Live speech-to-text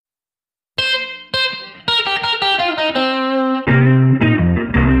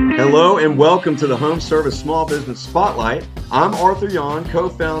Hello and welcome to the Home Service Small Business Spotlight. I'm Arthur Yon,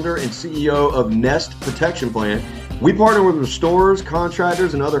 co-founder and CEO of Nest Protection Plan. We partner with restorers,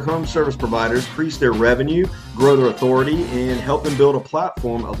 contractors, and other home service providers, increase their revenue, grow their authority, and help them build a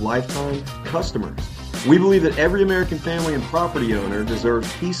platform of lifetime customers. We believe that every American family and property owner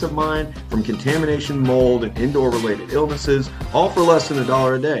deserves peace of mind from contamination, mold, and indoor-related illnesses, all for less than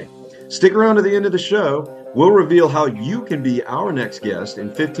 $1 a day. Stick around to the end of the show. We'll reveal how you can be our next guest in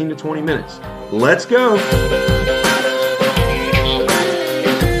 15 to 20 minutes. Let's go.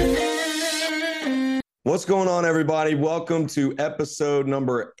 What's going on, everybody? Welcome to episode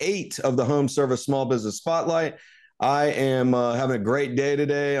number 8 of the Home Service Small Business Spotlight. I am having a great day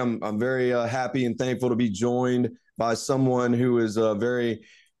today. I'm very happy and thankful to be joined by someone who is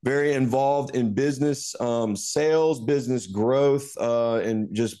very involved in business sales, business growth,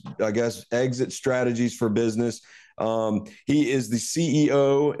 and just, I guess, exit strategies for business. He is the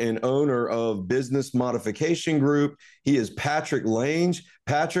CEO and owner of Business Modification Group. He is Patrick Lange.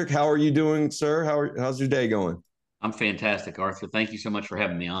 Patrick, how are you doing, sir? How's your day going? I'm fantastic, Arthur. Thank you so much for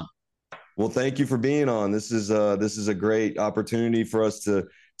having me on. Well, thank you for being on. This is a great opportunity for us to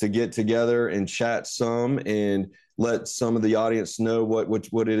get together and chat some and let some of the audience know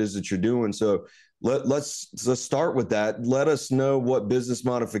what it is that you're doing. So let's start with that. Let us know what Business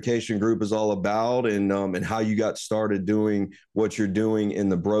Modification Group is all about and how you got started doing what you're doing in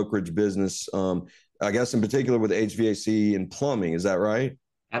the brokerage business. I guess in particular with HVAC and plumbing. Is that right?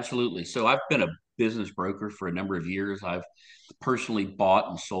 Absolutely. So I've been a business broker for a number of years. I've personally bought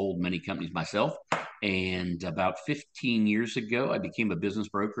and sold many companies myself. And about 15 years ago, I became a business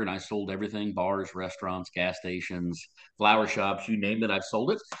broker and I sold everything: bars, restaurants, gas stations, flower shops, you name it, I've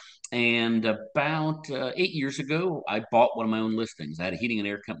sold it. And about 8 years ago, I bought one of my own listings. I had a heating and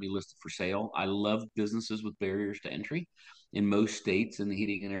air company listed for sale. I love businesses with barriers to entry. In most states in the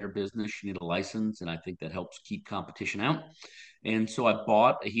heating and air business, you need a license, and I think that helps keep competition out. And so I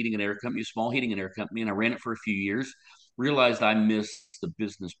bought a heating and air company, a small heating and air company, and I ran it for a few years. Realized I missed the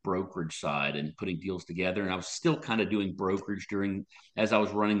business brokerage side and putting deals together. And I was still kind of doing brokerage during as I was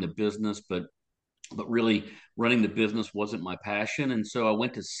running the business, but really running the business wasn't my passion. And so I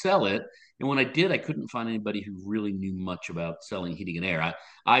went to sell it. And when I did, I couldn't find anybody who really knew much about selling heating and air.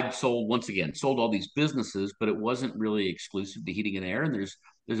 I sold, once again, sold all these businesses, but it wasn't really exclusive to heating and air. And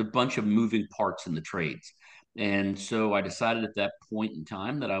there's a bunch of moving parts in the trades. And so I decided at that point in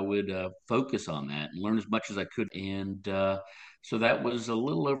time that I would focus on that and learn as much as I could. And so that was a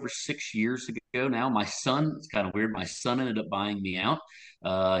little over 6 years ago now. My son, it's kind of weird, my son ended up buying me out.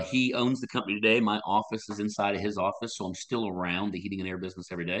 He owns the company today. My office is inside of his office, so I'm still around the heating and air business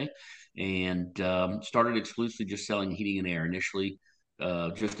every day. And started exclusively just selling heating and air initially,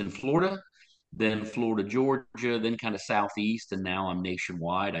 just in Florida, then Florida, Georgia, then kind of southeast, and now I'm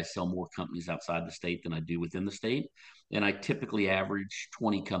nationwide. I sell more companies outside the state than I do within the state, and I typically average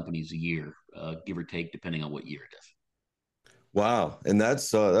 20 companies a year, give or take, depending on what year it is. Wow, and that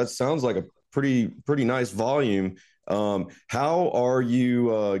sounds like a pretty nice volume. How are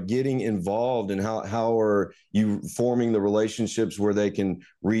you getting involved, and how are you forming the relationships where they can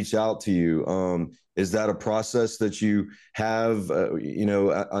reach out to you? Is that a process that you have?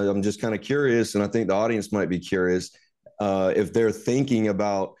 I'm just kind of curious, and I think the audience might be curious if they're thinking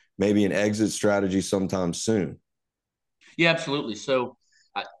about maybe an exit strategy sometime soon. Yeah, absolutely. So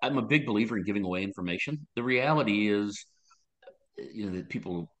I'm a big believer in giving away information. The reality is, that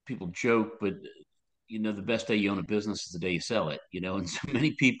people joke, but the best day you own a business is the day you sell it. And so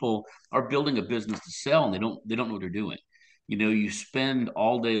many people are building a business to sell, and they don't know what they're doing. You spend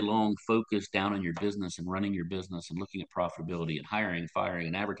all day long focused down on your business and running your business and looking at profitability and hiring, firing,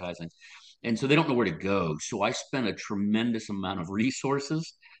 and advertising, and so they don't know where to go. So I spend a tremendous amount of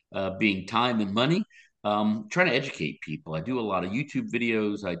resources, being time and money, trying to educate people. I do a lot of YouTube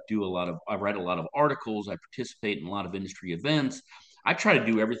videos. I write a lot of articles. I participate in a lot of industry events. I try to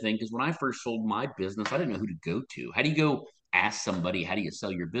do everything because when I first sold my business, I didn't know who to go to. How do you go ask somebody, how do you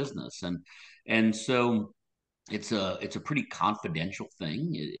sell your business? And so it's a pretty confidential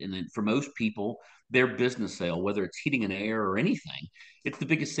thing. And then for most people, their business sale, whether it's heating and air or anything, it's the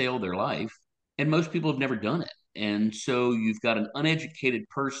biggest sale of their life. And most people have never done it. And so you've got an uneducated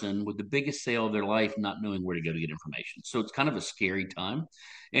person with the biggest sale of their life not knowing where to go to get information. So it's kind of a scary time.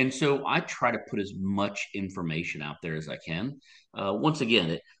 And so I try to put as much information out there as I can. Once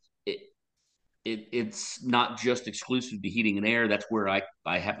again, it it's not just exclusive to heating and air. That's where I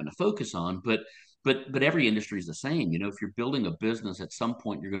happen to focus on, but every industry is the same. If you're building a business, at some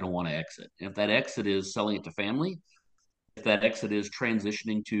point you're going to want to exit. And if that exit is selling it to family, if that exit is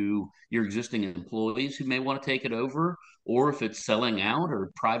transitioning to your existing employees who may want to take it over, or if it's selling out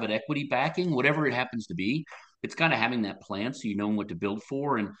or private equity backing, whatever it happens to be, it's kind of having that plan so you know what to build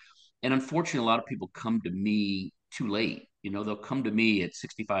for. And unfortunately, a lot of people come to me too late. They'll come to me at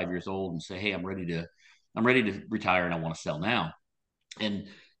 65 years old and say, "Hey, I'm ready to retire and I want to sell now." and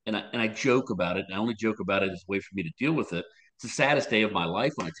and I joke about it. And I only joke about it as a way for me to deal with it. It's the saddest day of my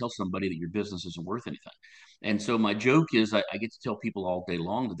life when I tell somebody that your business isn't worth anything. And so my joke is I get to tell people all day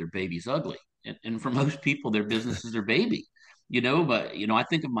long that their baby's ugly. And for most people, their business is their baby. But I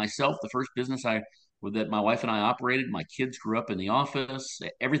think of myself, the first business that my wife and I operated, my kids grew up in the office,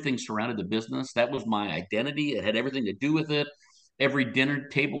 everything surrounded the business. That was my identity. It had everything to do with it. Every dinner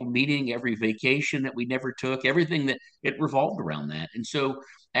table meeting, every vacation that we never took, everything that it revolved around that. And so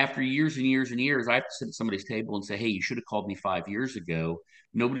after years and years and years, I have to sit at somebody's table and say, "Hey, you should have called me 5 years ago."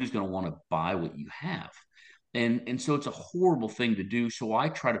 Nobody's going to want to buy what you have. And so it's a horrible thing to do. So I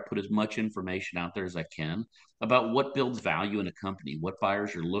try to put as much information out there as I can about what builds value in a company, what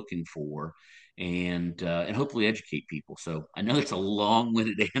buyers are looking for, and hopefully educate people. So I know it's a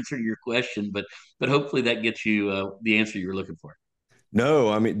long-winded answer to your question, but hopefully that gets you the answer you're looking for. No,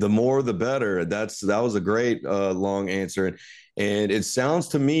 I mean the more the better. That was a great long answer, and it sounds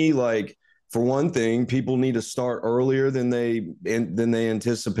to me like for one thing, people need to start earlier than they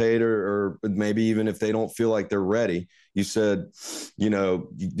anticipate, or maybe even if they don't feel like they're ready. You said, you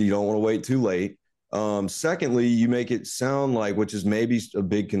don't want to wait too late. Secondly, you make it sound like, which is maybe a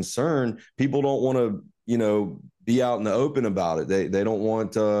big concern, people don't want to, be out in the open about it. They don't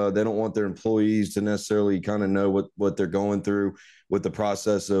want their employees to necessarily kind of know what they're going through with the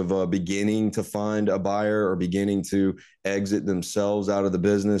process of beginning to find a buyer or beginning to exit themselves out of the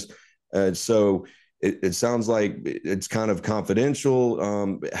business. So it sounds like it's kind of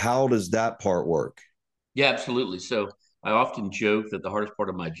confidential. How does that part work? Yeah, absolutely. So I often joke that the hardest part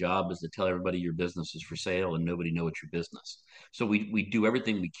of my job is to tell everybody your business is for sale and nobody know it's your business. So we do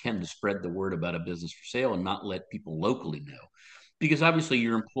everything we can to spread the word about a business for sale and not let people locally know. Because obviously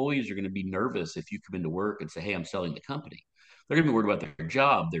your employees are going to be nervous if you come into work and say, "Hey, I'm selling the company." They're going to be worried about their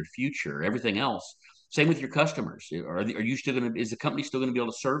job, their future, everything else. Same with your customers. Are you still going to, is the company still going to be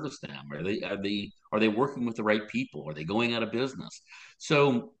able to service them? Are they working with the right people? Are they going out of business?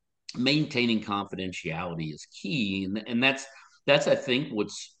 So maintaining confidentiality is key, and that's I think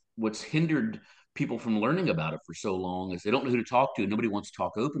what's hindered people from learning about it for so long is they don't know who to talk to and nobody wants to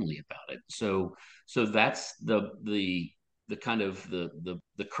talk openly about it. So that's the kind of the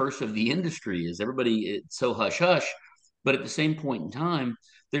curse of the industry is everybody, it's so hush hush. But at the same point in time,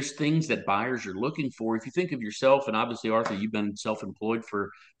 there's things that buyers are looking for. If you think of yourself, and obviously Arthur, you've been self-employed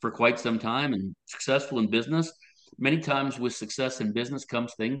for quite some time and successful in business. Many times with success in business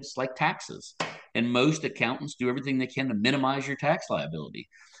comes things like taxes. And most accountants do everything they can to minimize your tax liability.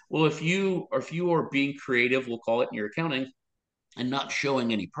 Well, if you are being creative, we'll call it, in your accounting, and not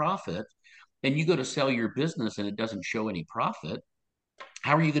showing any profit, and you go to sell your business and it doesn't show any profit,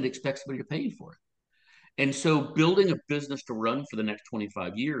 how are you going to expect somebody to pay you for it? And so building a business to run for the next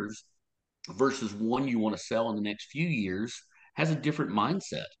 25 years versus one you want to sell in the next few years has a different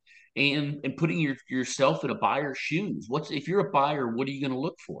mindset. And putting yourself in a buyer's shoes. If you're a buyer, what are you going to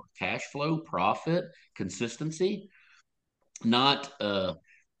look for? Cash flow, profit, consistency, not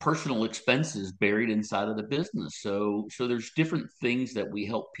personal expenses buried inside of the business. So there's different things that we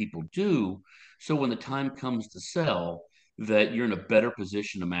help people do. So when the time comes to sell, that you're in a better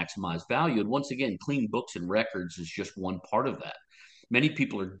position to maximize value. And once again, clean books and records is just one part of that. Many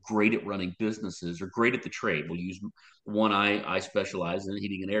people are great at running businesses or great at the trade. We'll use one I specialize in,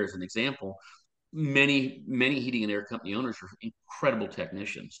 heating and air, as an example. Many heating and air company owners are incredible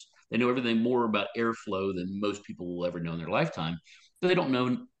technicians. They know everything more about airflow than most people will ever know in their lifetime. But they don't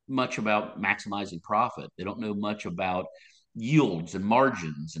know much about maximizing profit. They don't know much about yields and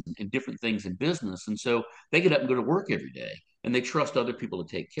margins and different things in business. And so they get up and go to work every day and they trust other people to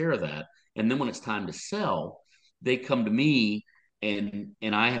take care of that. And then when it's time to sell, they come to me and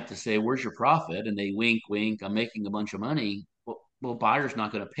I have to say, "Where's your profit?" And they wink, wink. "I'm making a bunch of money." Well, buyer's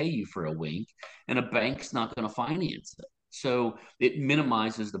not going to pay you for a wink, and a bank's not going to finance it. So it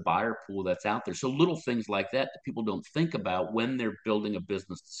minimizes the buyer pool that's out there. So little things like that people don't think about when they're building a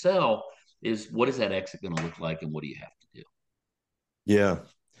business to sell is, what is that exit going to look like, and what do you have to do? Yeah,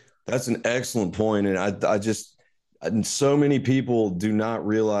 that's an excellent point, and I just and so many people do not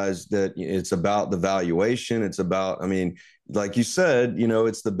realize that it's about the valuation. It's about, I mean, like you said,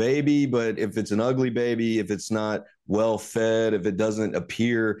 it's the baby, but if it's an ugly baby, if it's not well fed, if it doesn't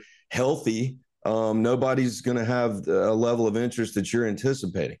appear healthy, nobody's going to have a level of interest that you're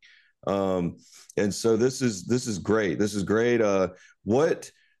anticipating. Um, and so this is great. This is great.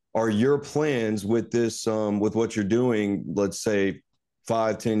 What are your plans with this? With what you're doing? Let's say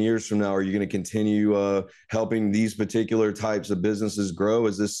 5, 10 years from now, are you going to continue helping these particular types of businesses grow?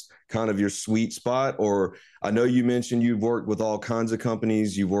 Is this kind of your sweet spot? Or I know you mentioned you've worked with all kinds of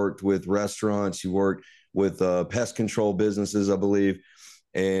companies. You've worked with restaurants. You worked with pest control businesses, I believe.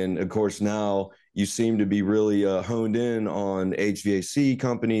 And of course, now you seem to be really honed in on HVAC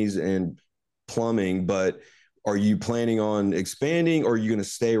companies and plumbing. But are you planning on expanding, or are you going to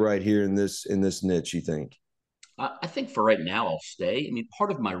stay right here in this niche, you think? I think for right now, I'll stay. I mean,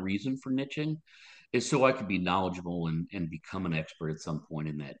 part of my reason for niching is so I could be knowledgeable and become an expert at some point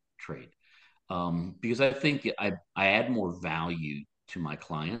in that trade. Because I think I add more value to my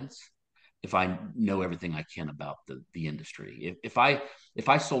clients if I know everything I can about the industry. If I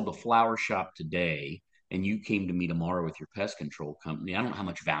sold a flower shop today and you came to me tomorrow with your pest control company, I don't know how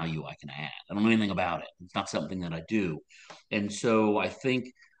much value I can add. I don't know anything about it. It's not something that I do. And so I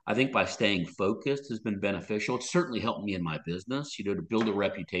think by staying focused has been beneficial. It's certainly helped me in my business, to build a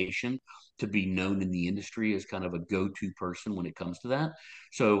reputation, to be known in the industry as kind of a go-to person when it comes to that.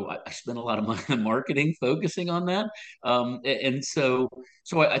 So I spent a lot of money on marketing, focusing on that. And so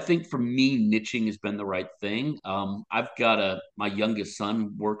I think for me, niching has been the right thing. I've got my youngest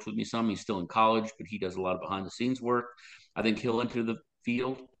son works with me some. He's still in college, but he does a lot of behind the scenes work. I think he'll enter the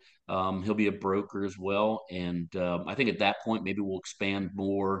field. He'll be a broker as well. And I think at that point, maybe we'll expand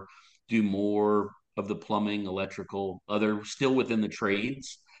more, do more of the plumbing, electrical, other still within the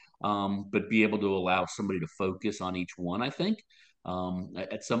trades, but be able to allow somebody to focus on each one, I think.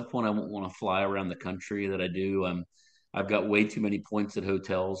 At some point, I won't want to fly around the country that I do. I've got way too many points at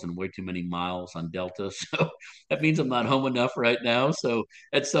hotels and way too many miles on Delta. So that means I'm not home enough right now. So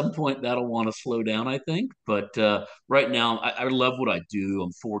at some point, that'll want to slow down, I think. But right now, I love what I do.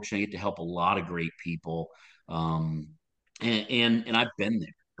 I'm fortunate to help a lot of great people. Um, and I've been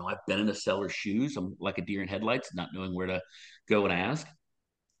there. I've been in a seller's shoes. I'm like a deer in headlights, not knowing where to go and ask.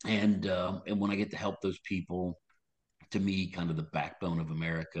 And when I get to help those people, to me, kind of the backbone of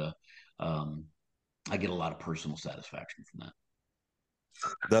America, um, I get a lot of personal satisfaction from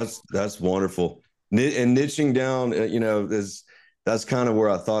that. That's wonderful. And niching down, is that's kind of where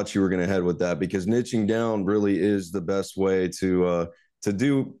I thought you were going to head with that, because niching down really is the best way to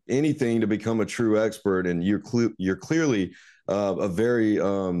do anything to become a true expert. And you're clearly a very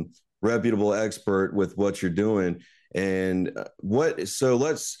reputable expert with what you're doing. And what so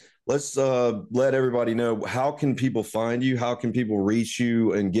let's let everybody know, how can people find you, how can people reach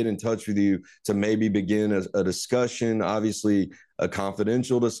you and get in touch with you to maybe begin a discussion, obviously a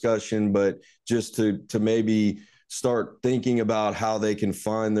confidential discussion, but just to maybe start thinking about how they can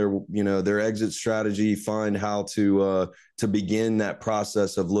find their exit strategy, find how to begin that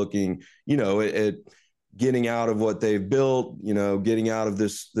process of looking at getting out of what they've built, getting out of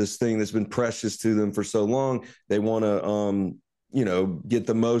this thing that's been precious to them for so long. They want to get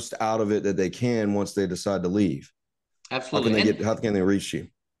the most out of it that they can once they decide to leave. Absolutely. And How can they reach you?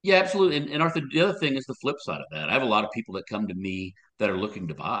 yeah, absolutely. And Arthur, the other thing is the flip side of that. I have a lot of people that come to me that are looking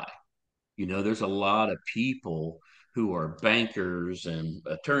to buy. There's a lot of people who are bankers and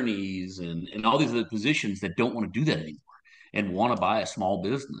attorneys and all these other positions that don't want to do that anymore and want to buy a small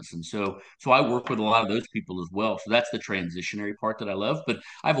business. And so I work with a lot of those people as well. So that's the transitionary part that I love. But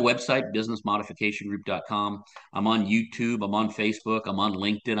I have a website, businessmodificationgroup.com. I'm on YouTube, I'm on Facebook, I'm on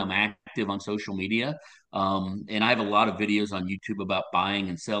LinkedIn, I'm active on social media. And I have a lot of videos on YouTube about buying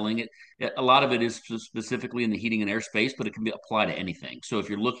and selling it. A lot of it is specifically in the heating and air space, but it can be applied to anything. So if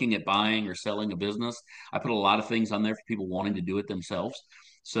you're looking at buying or selling a business, I put a lot of things on there for people wanting to do it themselves.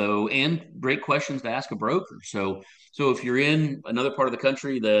 So, and great questions to ask a broker. So if you're in another part of the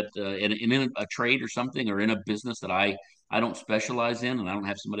country that in a trade or something, or in a business that I don't specialize in, and I don't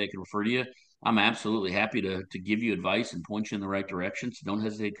have somebody I can refer to you, I'm absolutely happy to give you advice and point you in the right direction. So don't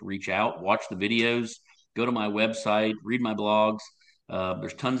hesitate to reach out, watch the videos, go to my website, read my blogs.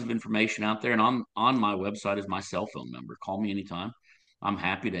 There's tons of information out there, and on my website is my cell phone number. Call me anytime. I'm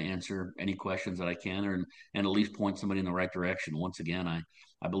happy to answer any questions that I can, and at least point somebody in the right direction. Once again,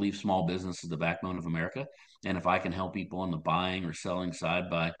 I believe small business is the backbone of America, and if I can help people on the buying or selling side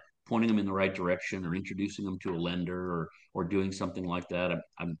by pointing them in the right direction or introducing them to a lender or doing something like that,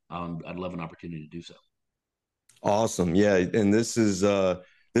 I'd love an opportunity to do so. Awesome. Yeah. And this is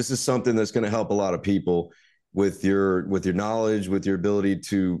something that's going to help a lot of people with your knowledge, with your ability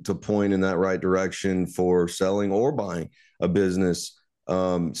to point in that right direction for selling or buying a business.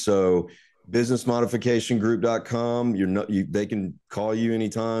 So businessmodificationgroup.com, they can call you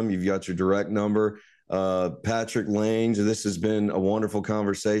anytime. You've got your direct number. Patrick Lange. This has been a wonderful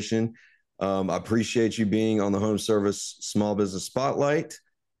conversation. I appreciate you being on the Home Service Small Business Spotlight.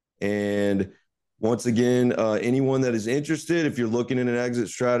 And once again, anyone that is interested, if you're looking at an exit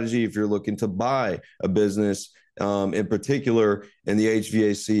strategy, if you're looking to buy a business, in particular in the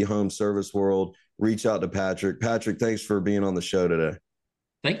HVAC home service world, reach out to Patrick. Patrick, thanks for being on the show today.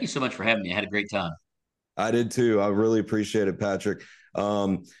 Thank you so much for having me. I had a great time. I did too. I really appreciate it, Patrick.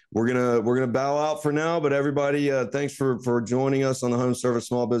 We're gonna bow out for now, but everybody, thanks for joining us on the Home Service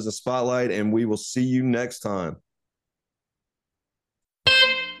Small Business Spotlight, and we will see you next time.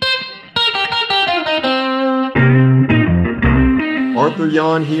 Arthur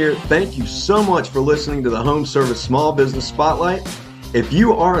Yan here. Thank you so much for listening to the Home Service Small Business Spotlight. If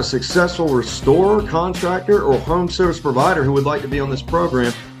you are a successful restorer, contractor, or home service provider who would like to be on this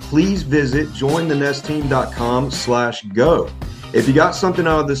program, please visit jointhenestteam.com/go. If you got something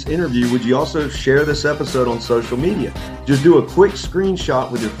out of this interview, would you also share this episode on social media? Just do a quick screenshot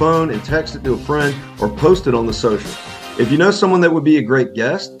with your phone and text it to a friend or post it on the social. If you know someone that would be a great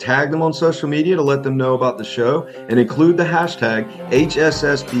guest, tag them on social media to let them know about the show and include the hashtag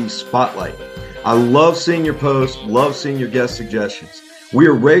HSSB Spotlight. I love seeing your posts, love seeing your guest suggestions. We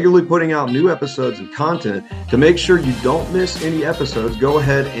are regularly putting out new episodes and content. To make sure you don't miss any episodes, go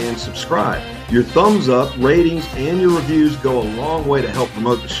ahead and subscribe. Your thumbs up, ratings, and your reviews go a long way to help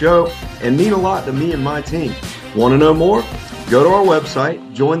promote the show and mean a lot to me and my team. Want to know more? Go to our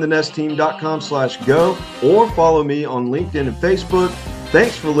website, jointhenestteam.com/go, or follow me on LinkedIn and Facebook.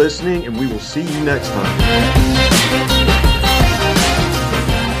 Thanks for listening, and we will see you next time.